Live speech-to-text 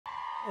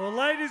Well,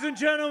 ladies and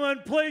gentlemen,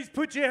 please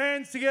put your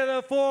hands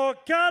together for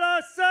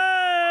Carlos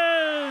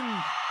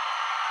Sainz!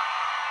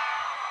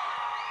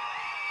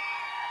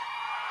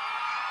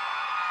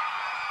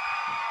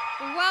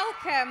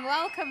 Welcome,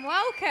 welcome,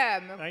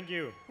 welcome. Thank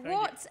you.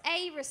 What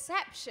a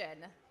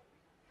reception.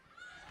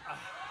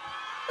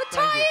 We're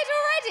tired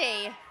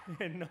already.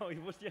 No,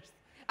 it was just...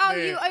 Oh,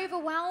 you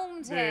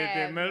overwhelmed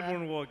him. The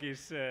Melbourne walk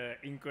is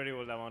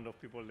incredible, the amount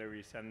of people there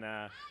is. And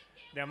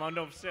the amount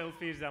of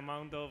selfies, the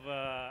amount of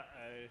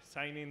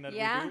signing that we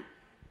do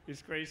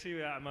is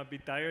crazy. I'm a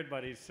bit tired,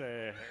 but it's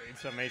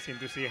amazing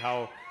to see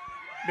how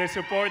the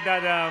support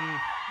that... a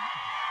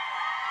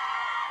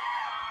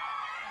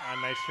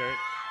nice shirt.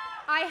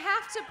 I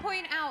have to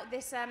point out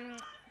this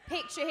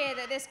picture here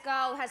that this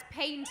girl has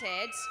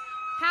painted.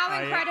 How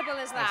incredible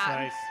is that?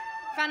 That's nice.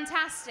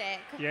 Fantastic.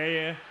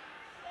 Yeah.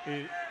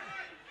 And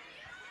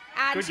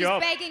Good she's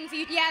job. begging for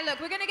you. Yeah, look,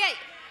 we're going to get...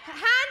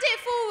 Hand it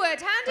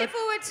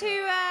forward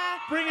to...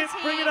 Bring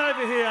it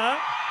over here.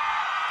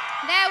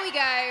 There we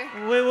go.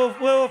 We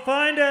will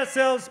find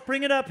ourselves,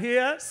 bring it up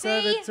here.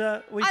 See? So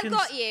that we I've can...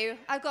 got you.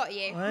 I've got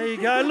you. There you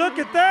go. Look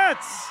at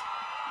that.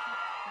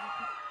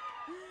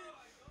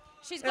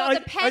 She's got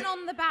the pen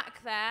on the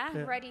back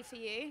there, ready for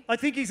you. I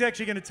think he's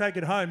actually going to take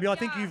it home. I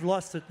think you've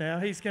lost it now.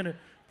 He's going to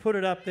put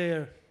it up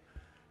there.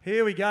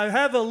 Here we go.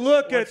 Have a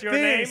look at your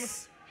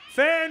this.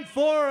 Fan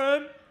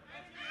forum.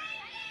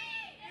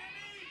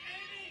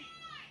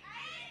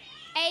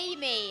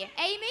 Amy.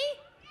 Amy?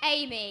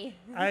 Amy.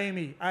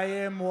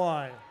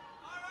 A-M-Y.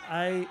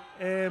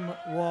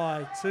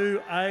 A-M-Y.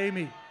 To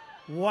Amy.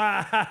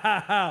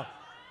 Wow.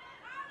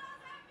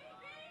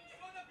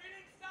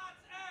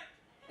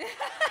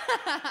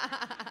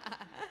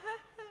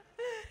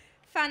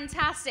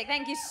 Fantastic.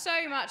 Thank you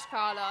so much,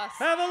 Carlos.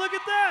 Have a look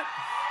at that.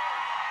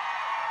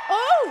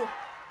 Oh!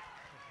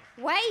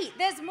 Wait,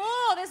 there's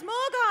more. There's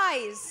more,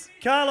 guys.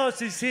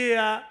 Carlos is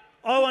here.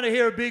 I want to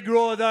hear a big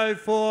roar, though,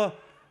 for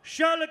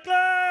Charles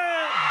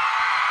Leclerc.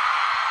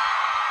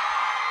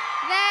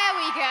 There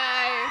we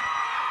go.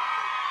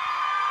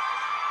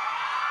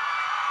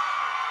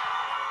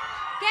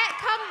 Get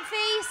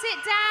comfy,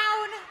 sit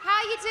down.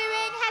 How you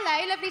doing?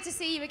 Hello, lovely to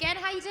see you again.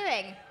 How you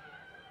doing?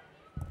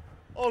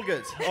 All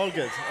good, all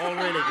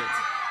really good.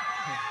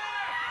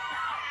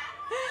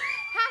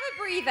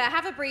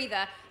 Have a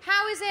breather.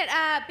 How is it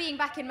being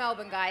back in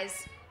Melbourne,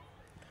 guys?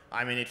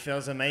 I mean, it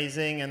feels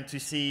amazing, and to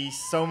see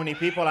so many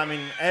people. I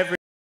mean, every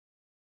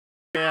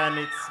year, and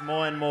it's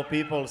more and more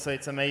people, so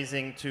it's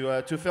amazing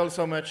to feel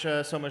so much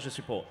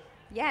support.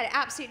 Yeah, it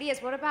absolutely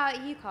is. What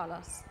about you,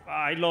 Carlos?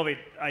 I love it.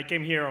 I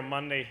came here on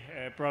Monday.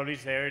 Probably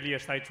it's the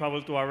earliest I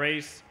traveled to a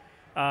race,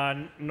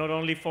 not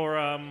only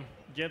for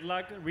jet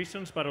lag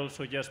reasons, but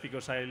also just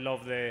because I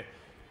love the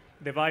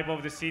vibe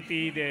of the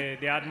city,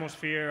 the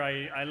atmosphere.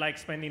 I like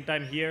spending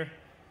time here.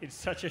 It's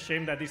such a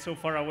shame that it's so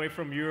far away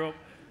from Europe,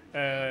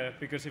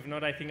 because if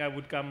not, I think I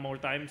would come more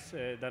times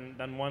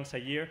than once a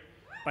year.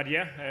 But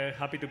yeah,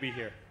 happy to be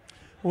here.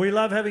 We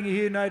love having you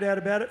here, no doubt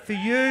about it. For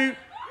you,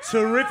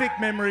 terrific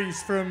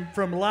memories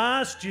from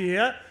last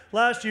year.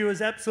 Last year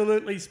was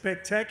absolutely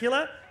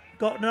spectacular.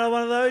 Got another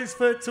one of those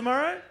for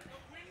tomorrow?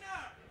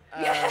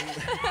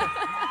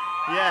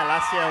 Yeah,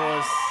 last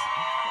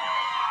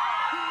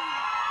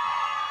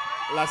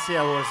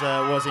year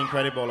was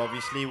incredible.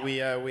 Obviously, we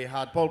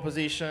had pole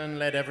position,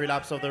 led every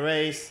laps of the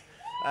race,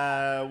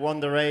 won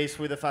the race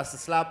with the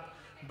fastest lap.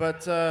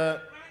 But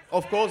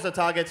of course, the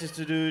target is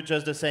to do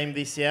just the same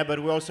this year. But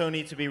we also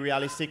need to be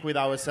realistic with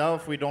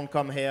ourselves. We don't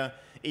come here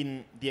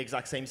in the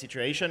exact same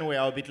situation. We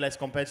are a bit less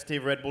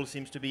competitive. Red Bull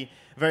seems to be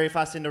very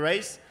fast in the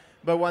race.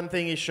 But one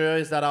thing is sure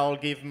is that I'll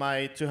give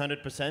my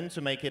 200%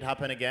 to make it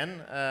happen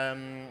again,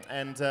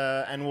 and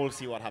we'll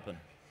see what happens.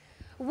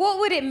 What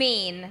would it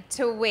mean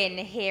to win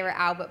here at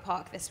Albert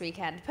Park this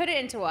weekend? Put it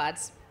into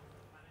words.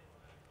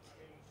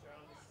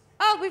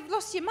 Oh, we've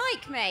lost your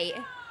mic, mate.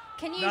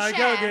 Can you share? No,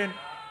 go again.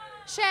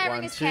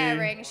 Sharing is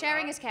caring.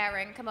 Sharing is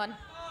caring. Come on.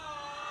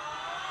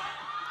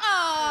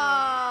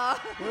 Oh.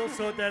 We'll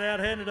sort that out.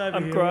 Hand it over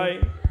here. I'm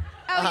crying.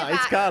 Oh,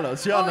 It's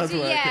Carlos. You're not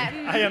working.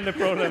 Yeah. I am the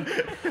problem.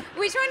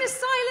 We're trying to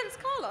silence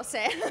Carlos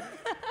here.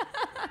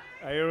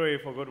 I already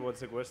forgot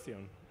what's the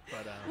question.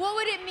 But, What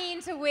would it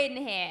mean to win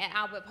here at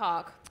Albert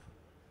Park?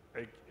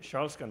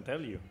 Charles can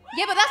tell you.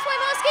 Yeah, but that's why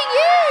I'm asking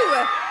you.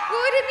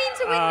 What would it mean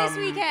to win this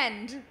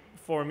weekend?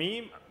 For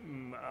me,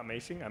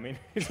 amazing. I mean,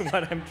 it's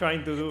what I'm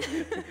trying to do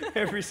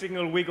every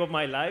single week of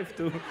my life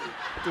to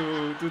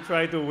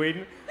try to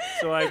win.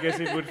 So I guess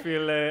it would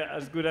feel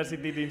as good as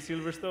it did in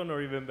Silverstone,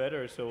 or even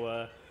better.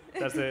 So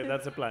that's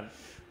the plan.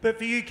 But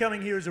for you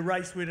coming here as a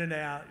race winner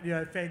now,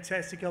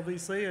 fantastic,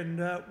 obviously.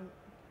 And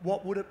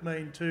what would it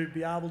mean to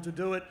be able to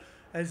do it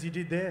as you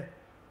did there?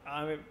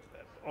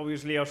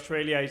 Obviously,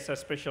 Australia is a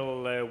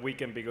special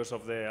weekend because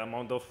of the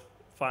amount of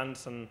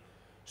fans and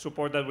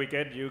support that we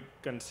get. You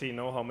can see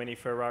how many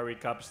Ferrari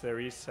Cups there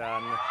is,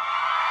 and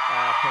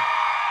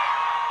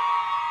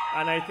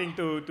I think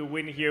to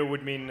win here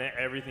would mean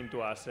everything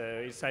to us.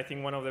 It's, I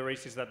think, one of the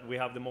races that we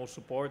have the most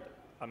support.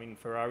 I mean,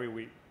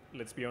 Ferrari,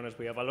 let's be honest,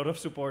 we have a lot of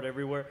support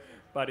everywhere.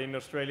 But in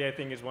Australia, I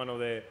think it's one of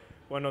the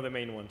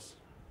main ones.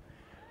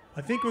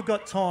 I think we've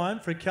got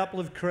time for a couple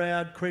of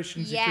crowd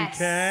questions Yes. if we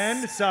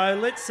can. So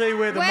let's see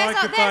where the There's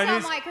microphone our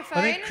is. microphone.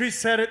 I think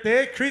Chris had it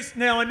there. Chris,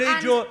 now I need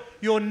And-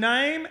 your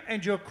name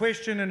and your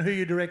question and who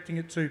you're directing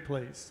it to,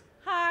 please.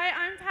 Hi,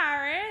 I'm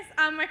Paris.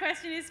 My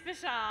question is for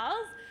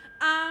Charles.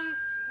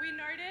 We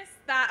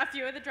noticed that a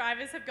few of the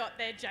drivers have got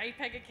their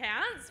JPEG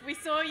accounts. We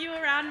saw you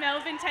around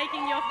Melbourne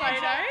taking your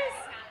photos.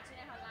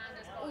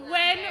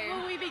 When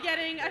will we be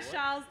getting a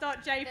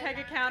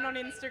Charles.jpg account on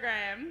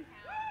Instagram?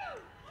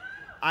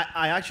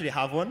 I actually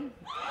have one.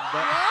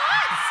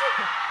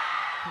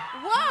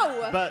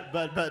 Whoa!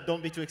 But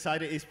don't be too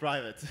excited, it's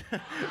private.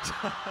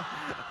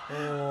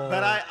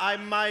 But I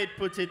might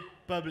put it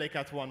public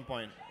at one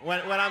point,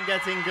 when I'm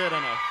getting good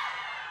enough.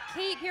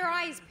 Keep your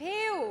eyes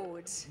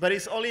peeled. But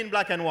it's only in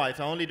black and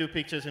white. I only do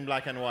pictures in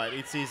black and white.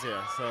 It's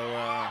easier, so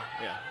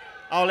yeah.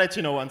 I'll let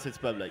you know once it's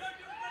public.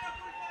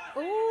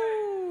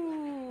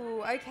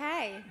 Ooh,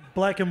 okay.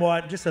 Black and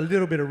white, just a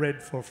little bit of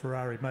red for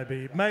Ferrari,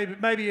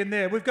 maybe in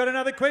there. We've got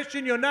another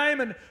question, your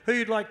name and who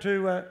you'd like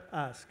to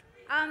ask.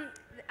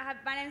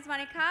 My name's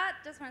Monica.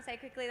 Just want to say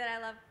quickly that I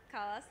love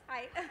Carlos.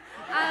 Hi.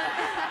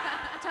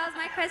 Charles,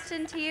 my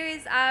question to you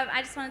is,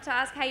 I just wanted to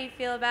ask how you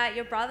feel about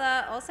your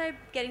brother also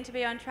getting to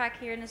be on track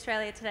here in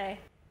Australia today.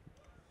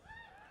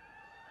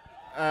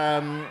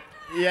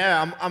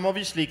 Yeah, I'm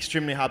obviously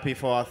extremely happy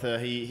for Arthur.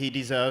 He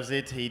deserves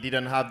it. He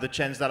didn't have the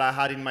chance that I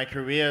had in my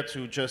career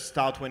to just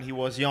start when he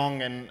was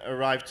young and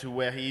arrive to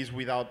where he is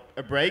without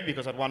a break,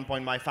 because at one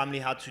point my family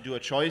had to do a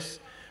choice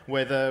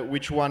whether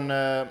which one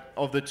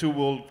of the two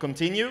will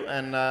continue,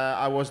 and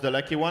I was the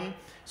lucky one.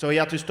 So he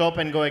had to stop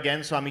and go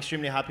again, so I'm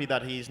extremely happy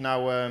that he's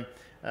now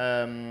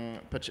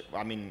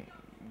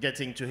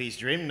getting to his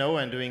dream now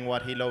and doing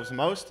what he loves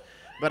most.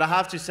 But I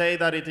have to say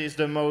that it is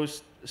the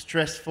most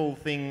stressful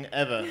thing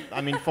ever.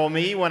 I mean, for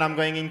me, when I'm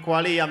going in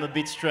quali, I'm a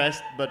bit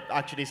stressed, but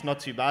actually it's not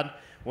too bad.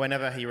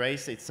 Whenever he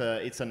races,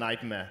 it's a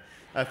nightmare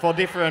for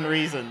different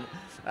reasons.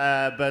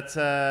 But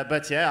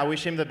yeah, I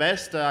wish him the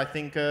best. I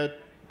think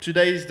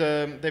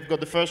they've got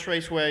the first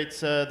race where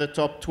it's the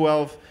top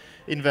 12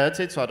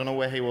 inverted, so I don't know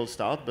where he will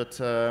start, but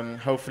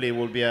hopefully it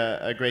will be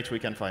a great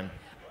weekend for him.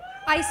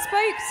 I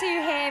spoke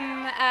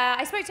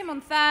to him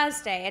on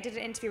Thursday. I did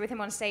an interview with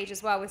him on stage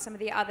as well with some of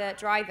the other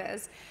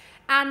drivers.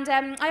 And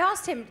I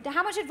asked him,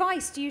 how much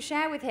advice do you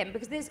share with him?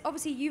 Because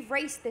obviously you've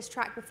raced this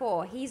track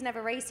before. He's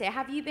never raced it.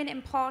 Have you been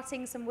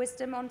imparting some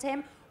wisdom onto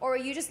him? Or are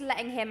you just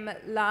letting him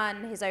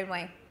learn his own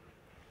way?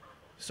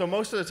 So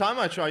most of the time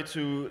I try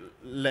to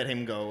let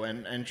him go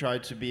and try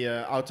to be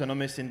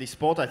autonomous in this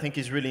sport. I think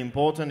it's really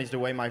important. It's the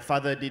way my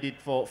father did it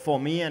for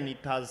me, and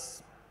it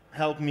has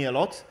helped me a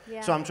lot.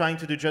 Yeah. So I'm trying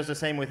to do just the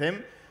same with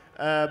him.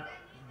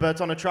 But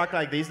on a track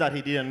like this that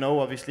he didn't know,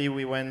 obviously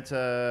we went,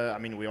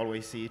 we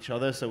always see each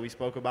other, so we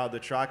spoke about the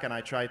track, and I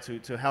tried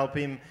to help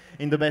him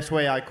in the best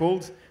way I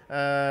could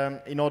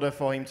in order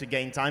for him to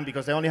gain time,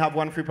 because they only have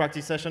one free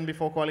practice session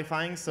before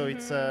qualifying, so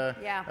it's a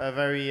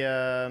very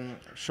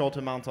short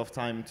amount of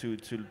time to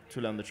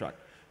learn the track.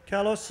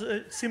 Carlos,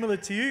 similar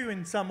to you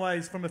in some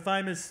ways, from a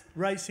famous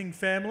racing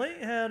family,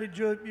 how did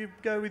you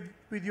go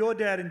with your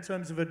dad in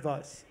terms of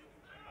advice?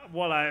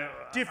 Well,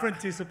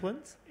 different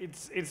disciplines.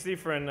 It's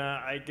different.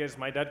 I guess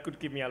my dad could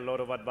give me a lot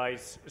of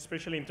advice,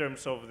 especially in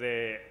terms of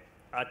the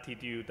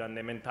attitude and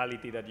the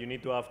mentality that you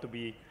need to have to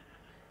be,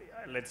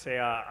 let's say,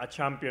 a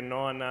champion.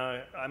 No? And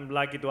I'm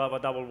lucky to have a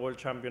double world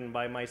champion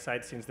by my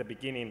side since the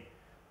beginning,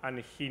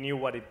 and he knew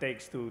what it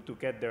takes to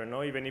get there.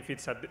 No, even if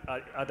it's at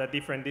a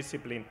different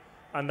discipline.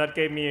 And that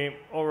gave me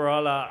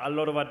overall a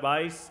lot of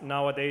advice.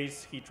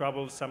 Nowadays, he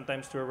travels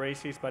sometimes to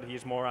races, but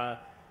he's more a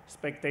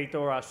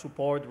spectator, a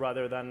support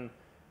rather than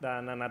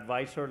an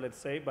advisor, let's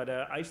say. But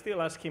I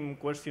still ask him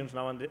questions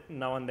now and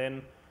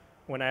then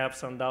when I have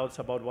some doubts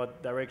about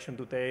what direction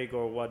to take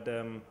or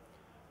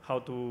how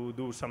to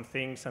do some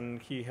things, and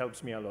he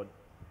helps me a lot.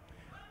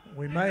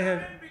 We may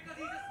have...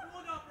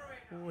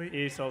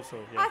 He's also,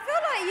 yeah. I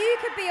feel like you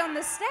could be on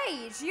the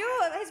stage.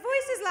 His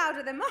voice is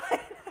louder than mine.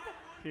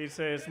 He's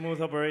a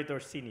smooth operator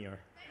senior.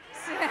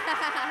 Do we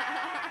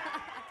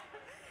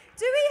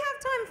have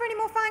time for any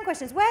more fan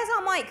questions? Where's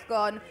our mic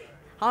gone?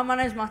 Hi, my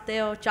name's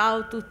Matteo.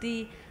 Ciao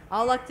tutti.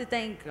 I'd like to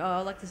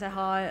say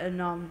hi,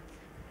 and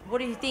what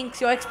do you think's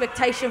your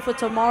expectation for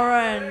tomorrow?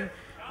 And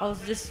I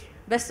was just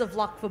best of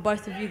luck for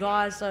both of you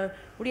guys. So,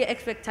 what are your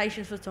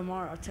expectations for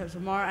tomorrow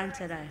and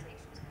today?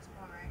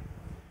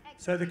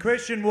 So the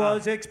question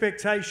was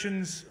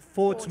expectations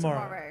for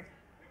tomorrow.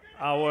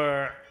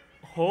 Our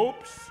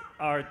hopes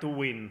are to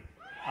win.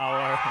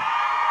 Our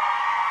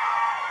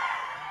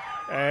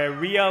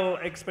real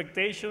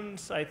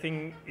expectations, I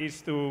think,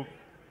 is to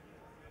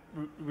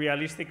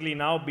realistically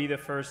now be the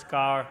first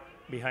car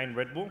behind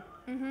Red Bull.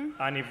 Mm-hmm.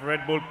 And if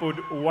Red Bull put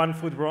one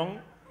foot wrong,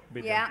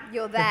 beat them.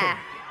 You're there.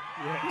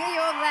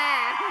 You're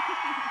there.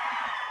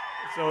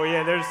 So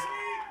yeah,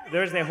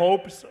 there's the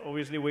hopes.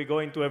 Obviously, we go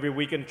into every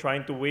weekend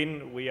trying to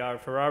win. We are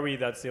Ferrari.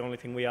 That's the only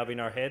thing we have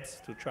in our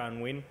heads, to try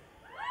and win.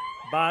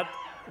 But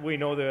we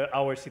know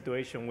our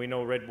situation. We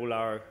know Red Bull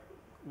are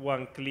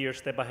one clear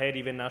step ahead.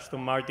 Even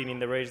Aston Martin in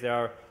the race, they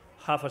are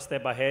half a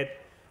step ahead.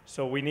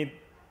 So we need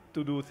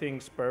to do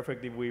things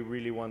perfect if we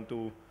really want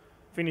to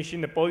finish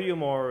in the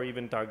podium or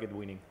even target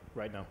winning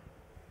right now.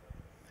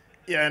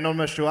 Yeah, not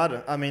much to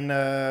add. I mean,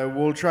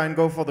 we'll try and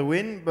go for the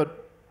win,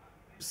 but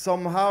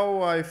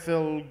somehow I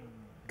feel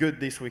good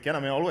this weekend. I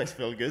mean, I always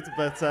feel good,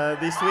 but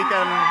this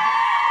weekend,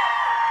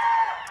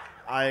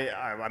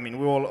 I mean,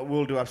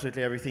 we'll do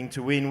absolutely everything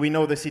to win. We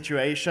know the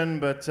situation,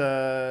 but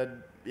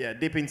yeah,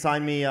 deep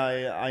inside me,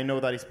 I know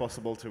that it's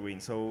possible to win,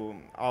 so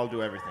I'll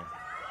do everything.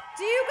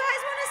 Do you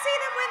guys want to see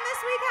them win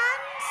this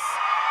weekend?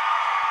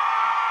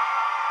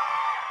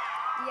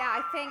 Yeah,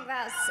 I think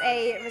that's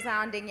a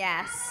resounding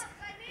yes.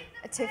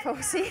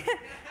 Tifosi.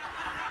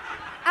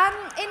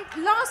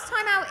 Last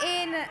time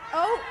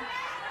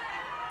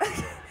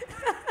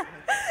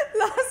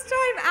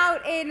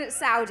out in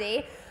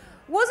Saudi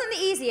wasn't the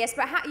easiest,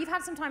 but you've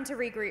had some time to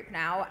regroup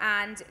now,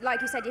 and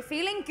like you said, you're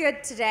feeling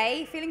good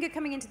today, feeling good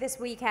coming into this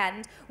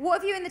weekend. What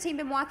have you and the team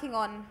been working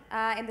on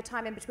in the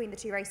time in between the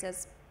two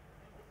races?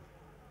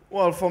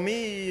 Well, for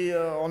me,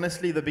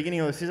 honestly, the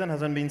beginning of the season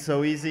hasn't been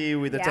so easy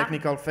with the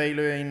technical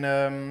failure in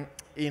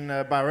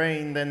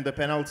Bahrain, then the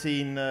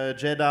penalty in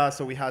Jeddah,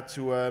 so we had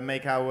to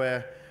make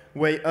our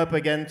way up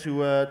again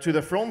to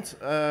the front.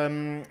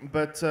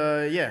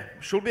 Yeah,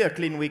 should be a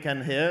clean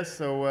weekend here.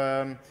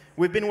 So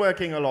we've been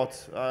working a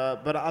lot,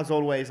 but as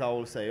always, I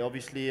will say,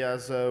 obviously,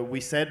 as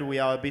we said, we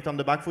are a bit on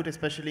the back foot,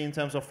 especially in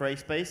terms of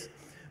race pace.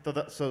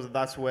 So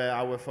that's where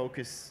our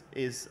focus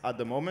is at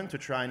the moment, to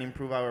try and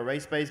improve our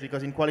race pace,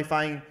 because in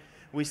qualifying,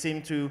 we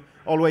seem to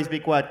always be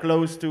quite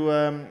close to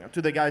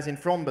the guys in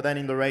front, but then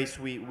in the race,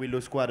 we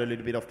lose quite a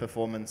little bit of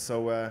performance.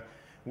 So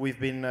we've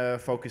been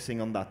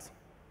focusing on that.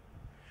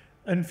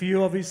 And for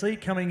you, obviously,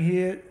 coming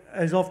here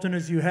as often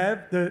as you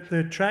have,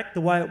 the track,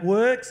 the way it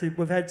works,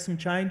 we've had some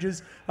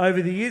changes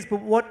over the years,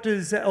 but what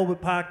does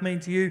Albert Park mean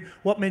to you?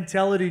 What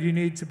mentality do you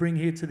need to bring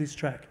here to this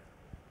track?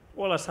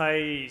 Well, as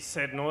I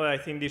said, no, I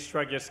think this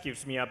track just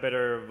gives me a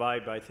better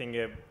vibe. I think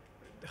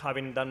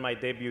having done my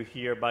debut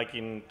here back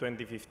in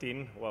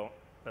 2015, well,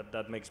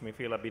 that makes me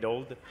feel a bit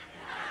old.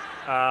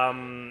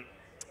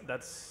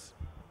 That's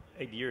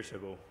 8 years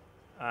ago.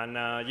 And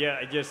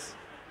yeah, it just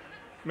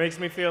makes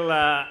me feel,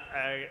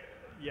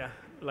 yeah,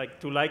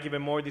 like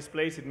even more this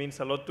place. It means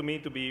a lot to me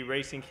to be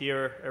racing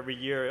here every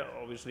year.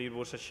 Obviously, it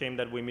was a shame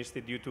that we missed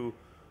it due to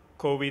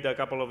COVID a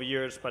couple of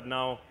years, but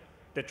now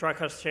the track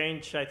has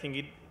changed. I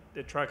think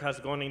the track has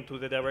gone into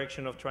the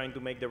direction of trying to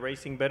make the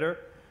racing better,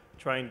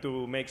 trying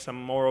to make some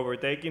more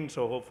overtaking.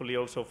 So hopefully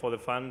also for the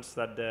fans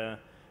that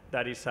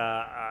is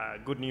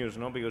good news,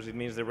 no? Because it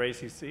means the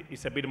race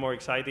is a bit more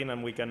exciting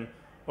and we can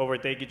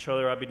overtake each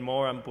other a bit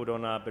more and put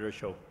on a better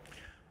show.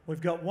 We've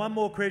got one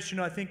more question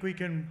I think we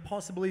can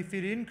possibly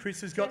fit in.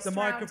 Chris has got Just the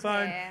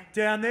microphone here.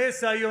 down there.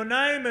 So your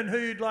name and who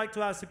you'd like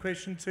to ask the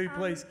question to,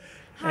 please.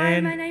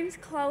 Hi, my name's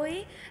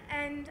Chloe,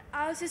 and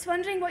I was just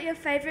wondering what your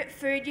favourite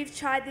food you've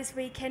tried this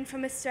weekend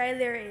from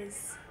Australia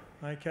is.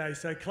 Okay,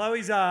 so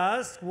Chloe's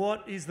asked,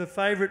 what is the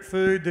favourite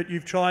food that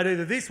you've tried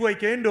either this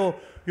weekend or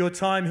your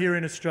time here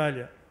in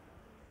Australia?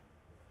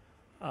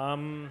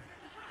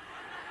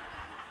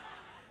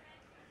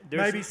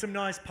 Maybe some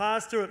nice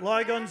pasta at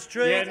Lygon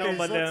Street. Yeah, no,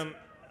 but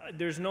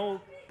there's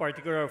no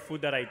particular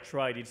food that I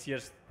tried. It's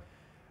just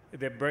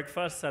the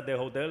breakfasts at the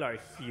hotel are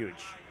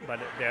huge, but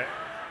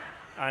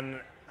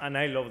and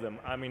I love them.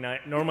 I mean,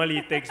 normally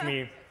it takes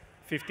me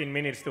 15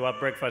 minutes to have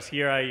breakfast.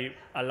 Here I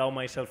allow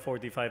myself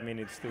 45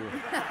 minutes to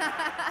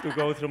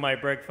go through my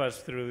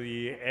breakfast, through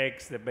the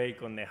eggs, the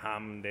bacon, the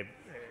ham, the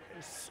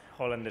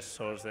Hollandaise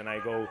sauce. Then I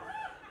go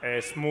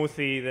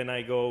smoothie. Then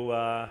I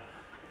go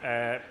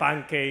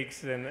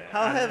pancakes.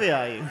 How heavy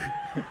are you?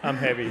 I'm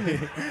heavy. It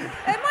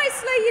might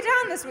slow you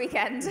down this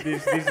weekend.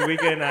 This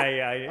weekend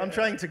I'm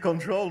trying to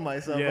control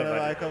myself whenever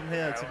I come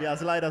here to be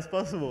as light as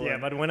possible. Yeah,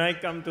 but when I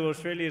come to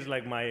Australia, it's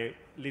like my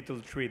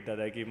little treat that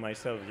I give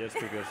myself, just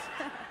because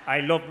I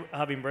love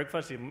having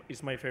breakfast.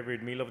 It's my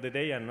favorite meal of the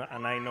day, and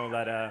I know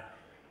that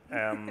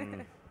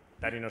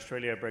that in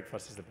Australia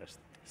breakfast is the best.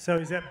 So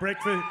is that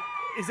breakfast?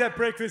 Is that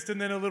breakfast and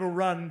then a little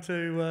run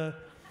to?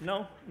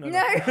 No.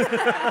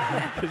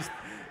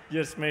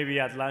 Just maybe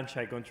at lunch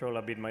I control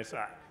a bit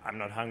myself. I'm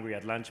not hungry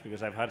at lunch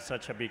because I've had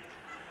such a big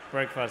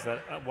breakfast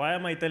that why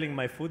am I telling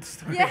my food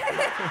story? Yeah,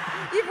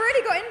 you've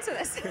really got into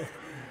this.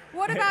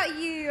 What about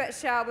you,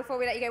 Charles, before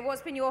we let you go?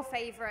 What's been your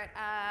favourite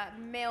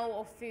meal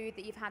or food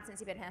that you've had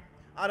since you've been here?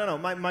 I don't know.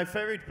 My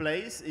favourite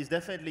place is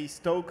definitely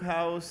Stoke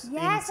House in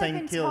Yes, St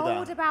I've been Kilda.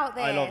 told about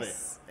this. I love it.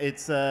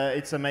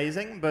 It's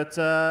amazing, but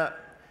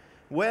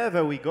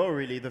wherever we go,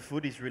 really, the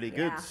food is really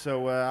good. Yeah.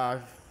 So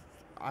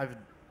I've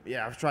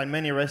tried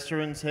many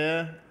restaurants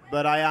here,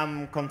 but I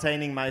am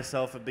containing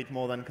myself a bit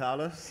more than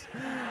Carlos,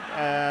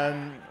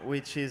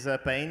 which is a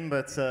pain,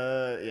 but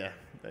yeah,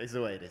 it's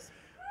the way it is.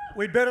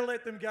 We'd better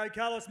let them go.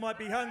 Carlos might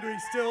be hungry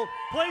still.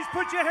 Please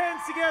put your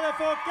hands together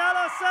for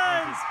Carlos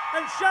Sainz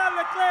and Charles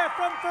Leclerc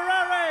from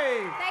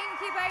Ferrari. Thank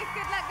you both.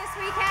 Good luck this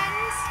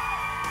weekend.